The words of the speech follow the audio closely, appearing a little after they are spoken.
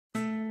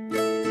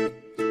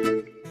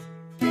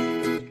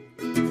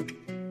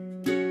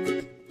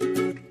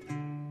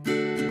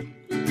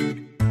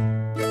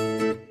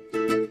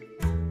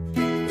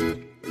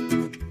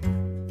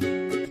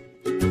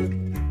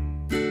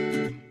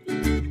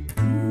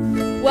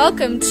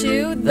Welcome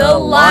to The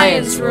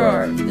Lions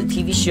Roar, the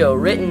TV show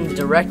written,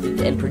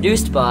 directed, and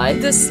produced by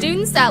the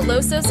students at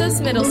Los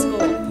Osos Middle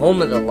School,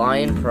 home of the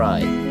Lion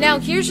Pride. Now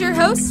here's your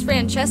hosts,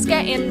 Francesca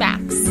and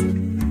Max.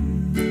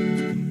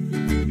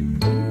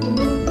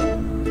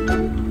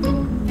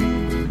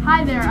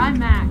 Hi there, I'm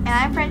Max. And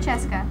I'm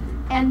Francesca.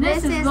 And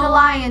this is The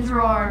Lions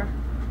Roar.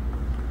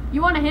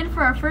 You want a hint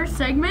for our first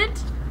segment?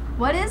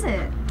 What is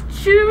it?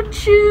 Choo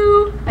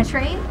choo! A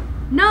train?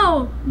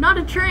 No, not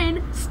a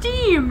train.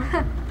 Steam!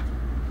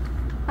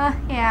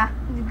 Yeah,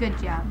 good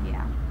job,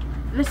 yeah.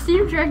 The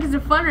Steam Trek is a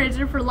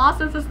fundraiser for Los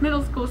Osos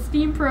Middle School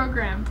STEAM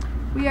program.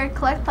 We are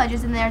collect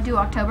pledges and they are due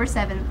October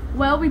 7th.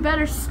 Well, we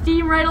better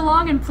steam right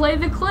along and play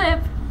the clip.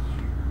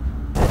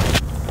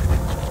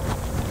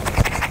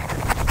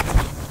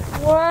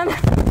 1, 2,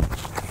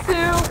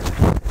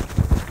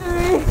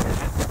 3,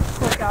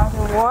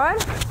 4001,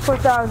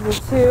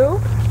 4002,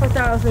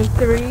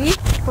 4003,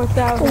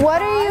 4000.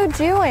 What are you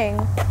doing?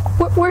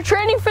 We're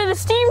training for the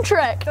Steam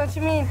Trek. Don't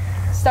you mean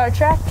Star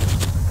Trek?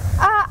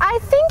 I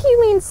think you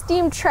mean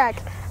Steam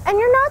Trek, and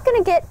you're not going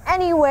to get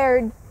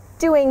anywhere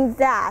doing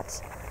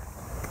that.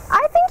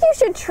 I think you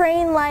should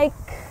train like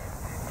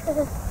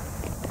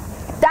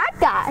that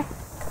guy.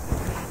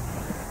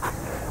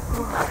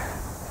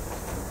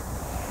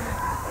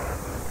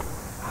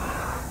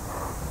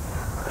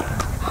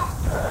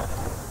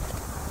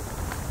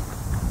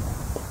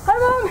 Hi,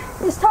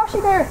 Mom. It's Tashi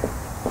there.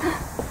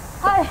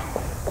 Hi.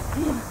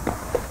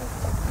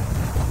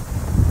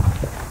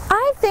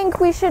 I think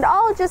we should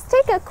all just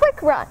take a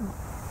quick run.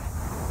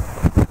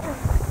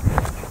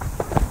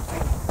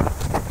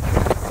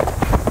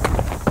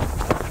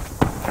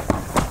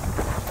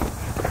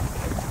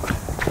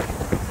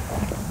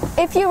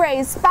 If you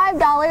raise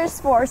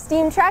 $5 for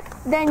Steam Trek,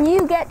 then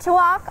you get to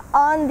walk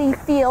on the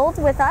field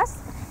with us.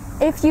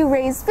 If you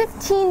raise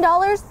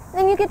 $15,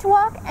 then you get to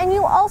walk, and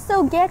you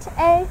also get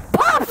a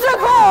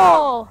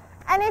popsicle!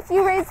 And if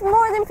you raise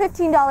more than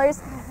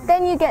 $15,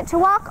 then you get to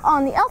walk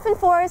on the Elfin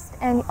Forest,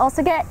 and you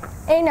also get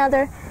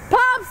another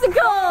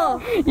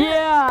popsicle!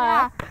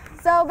 Yeah.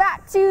 So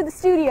back to the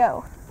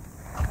studio.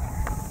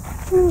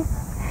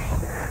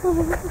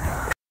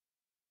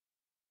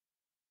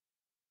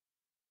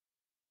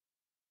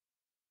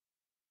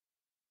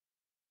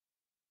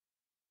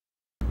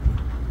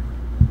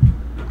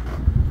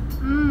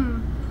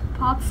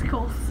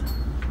 Popsicles.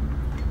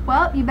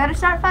 Well, you better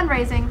start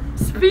fundraising.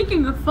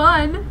 Speaking of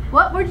fun,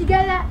 Where'd you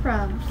get that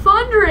from?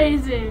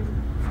 fundraising.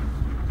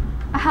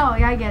 Oh,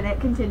 yeah, I get it.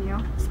 Continue.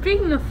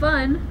 Speaking of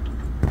fun,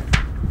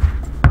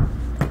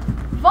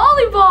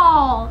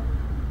 volleyball.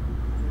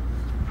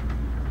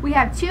 We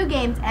have 2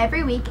 games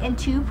every week and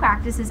 2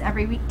 practices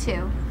every week,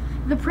 too.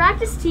 The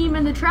practice team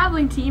and the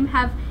traveling team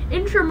have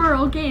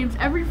intramural games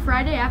every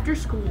Friday after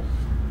school.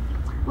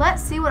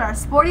 Let's see what our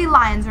sporty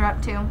Lions are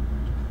up to.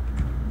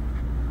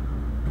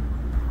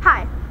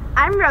 Hi,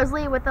 I'm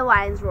Rosalie with the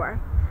Lions Roar.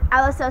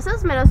 At Los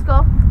Osos Middle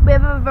School, we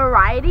have a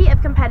variety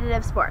of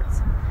competitive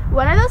sports.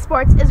 One of those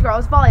sports is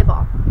girls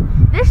volleyball.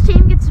 This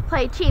team gets to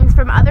play teams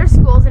from other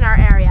schools in our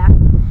area.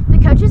 The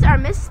coaches are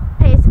Miss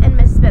Pace and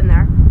Miss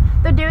Spindler.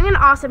 They're doing an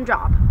awesome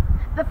job.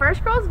 The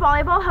first girls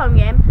volleyball home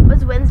game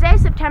was Wednesday,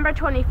 September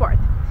 24th.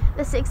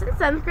 The 6th and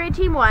 7th grade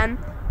team won,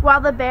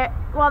 while the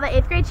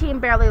 8th grade team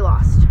barely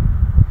lost.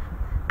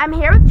 I'm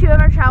here with 2 of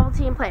our travel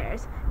team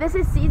players. This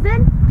is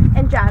Season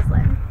and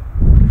Jaslyn.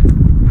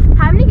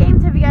 How many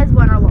games have you guys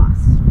won or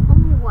lost?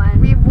 Only one.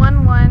 We've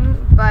won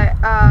one, but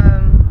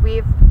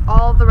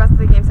all the rest of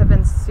the games have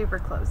been super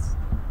close.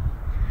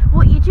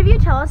 Will each of you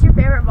tell us your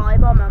favorite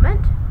volleyball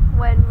moment?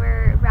 When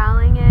we're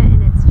rallying it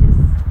and it's just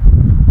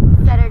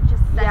setter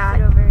just sets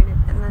it over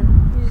and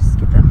then you just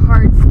get the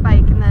hard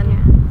spike and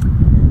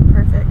then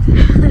perfect.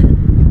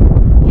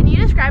 Can you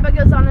describe what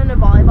goes on in a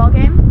volleyball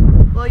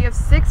game? Well, you have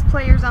 6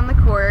 players on the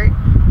court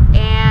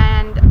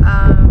and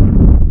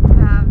you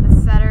have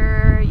the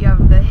setter, you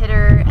have the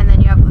hitter, and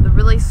then you have the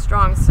really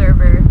strong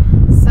server.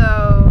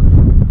 So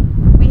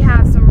we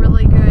have some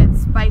really good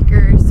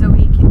spikers so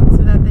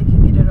that they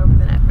can get it over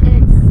the net.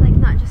 And it's like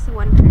not just the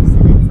one person,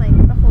 it's like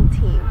the whole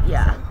team.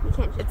 Yeah.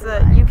 So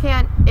you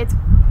can't just it's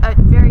a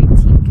very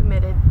team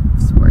committed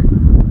sport.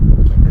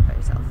 You can't do it by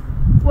yourself.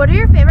 What are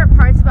your favorite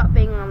parts about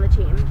being on the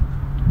team?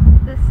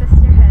 The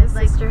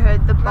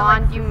sisterhood, the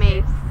bond you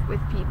make with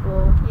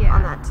people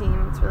on that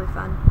team. It's really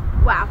fun.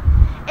 Wow.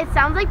 It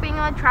sounds like being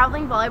on a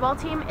traveling volleyball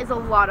team is a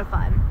lot of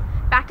fun.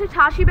 Back to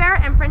Tashi Bear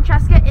and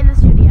Francesca in the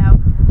studio.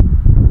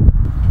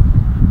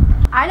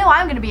 I know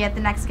I'm going to be at the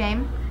next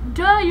game.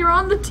 Duh, you're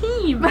on the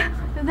team.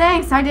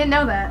 Thanks, I didn't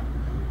know that.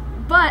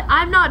 But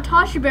I'm not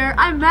Tashi Bear,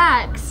 I'm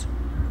Max.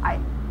 I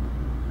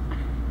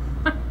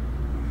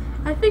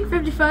think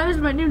 55 is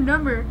my new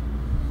number.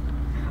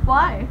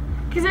 Why?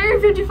 Because Area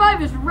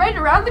 55 is right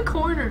around the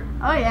corner.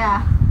 Oh,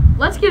 yeah.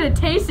 Let's get a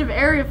taste of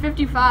Area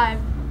 55.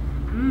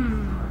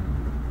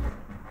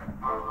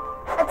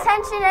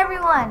 Attention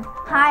everyone,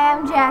 hi,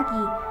 I'm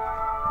Jackie.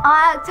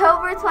 On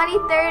October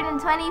 23rd and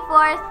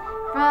 24th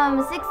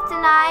from 6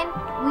 to 9,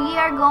 we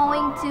are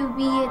going to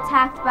be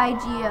attacked by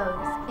Geos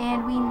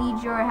and we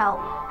need your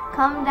help.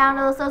 Come down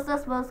to Los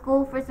Osos Middle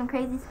School for some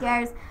crazy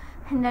scares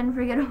and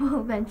unforgettable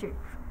adventures.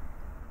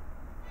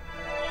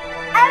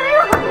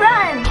 Everyone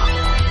run!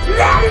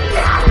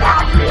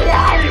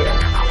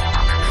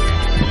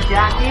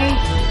 Jackie!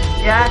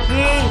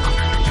 Jackie!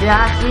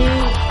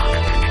 Jackie!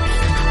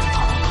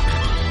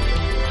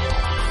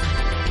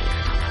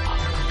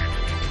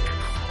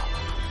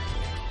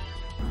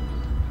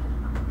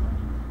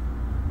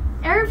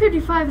 Area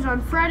 55 is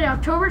on Friday,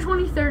 October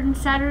 23rd and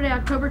Saturday,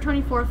 October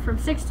 24th from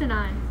 6 to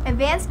 9.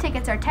 Advance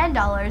tickets are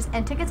 $10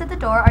 and tickets at the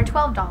door are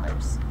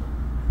 $12.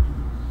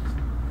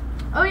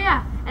 Oh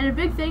yeah, and a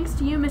big thanks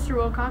to you, Mr.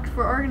 Wilcox,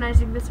 for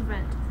organizing this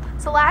event.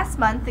 So last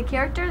month, the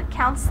Character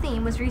Counts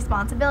theme was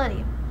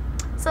responsibility.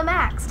 So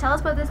Max, tell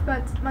us what this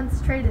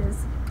month's trait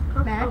is.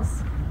 Oh,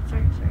 Max? Oh,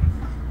 sorry.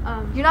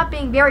 You're not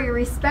being very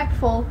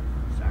respectful.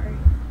 Sorry.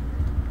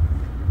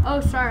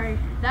 Oh, sorry.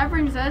 That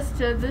brings us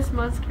to this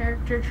month's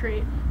character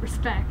trait,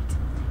 respect.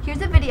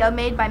 Here's a video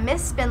made by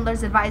Miss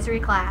Spindler's advisory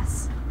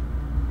class.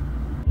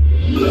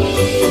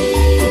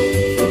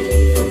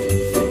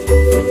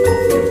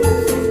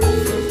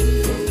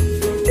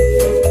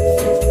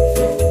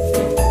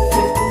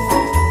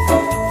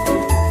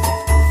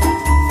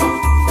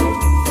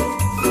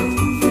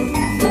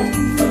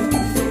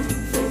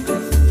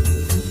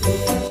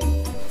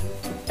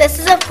 This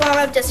is a form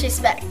of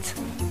disrespect.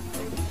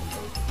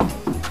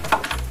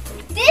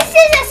 This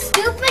is a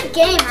stupid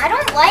game. I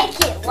don't like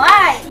it.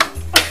 Why?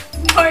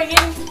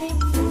 Morgan.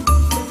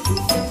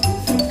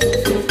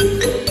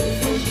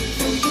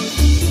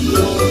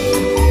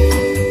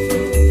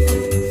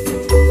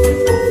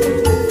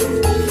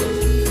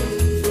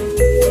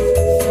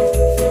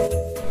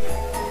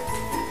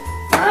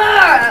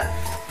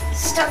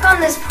 Stuck on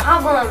this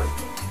problem.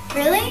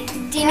 Really?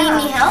 Do you need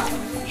me help?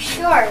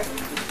 Sure.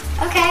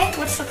 Okay.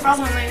 What's the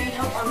problem I need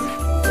help on?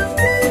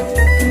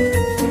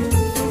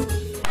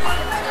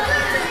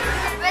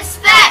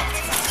 Respect.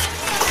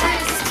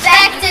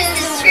 Respect is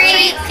to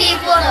treat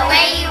people the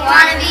way you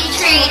want to be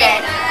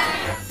treated.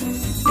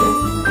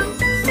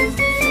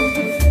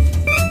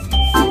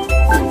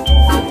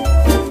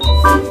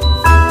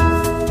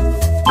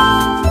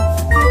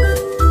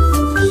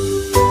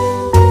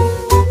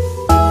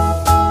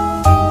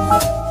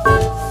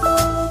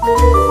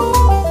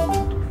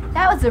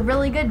 That was a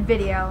really good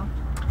video.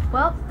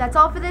 Well, that's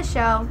all for this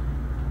show.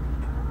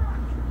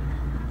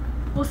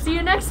 We'll see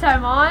you next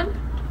time on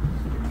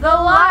The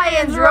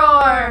Lions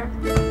Roar!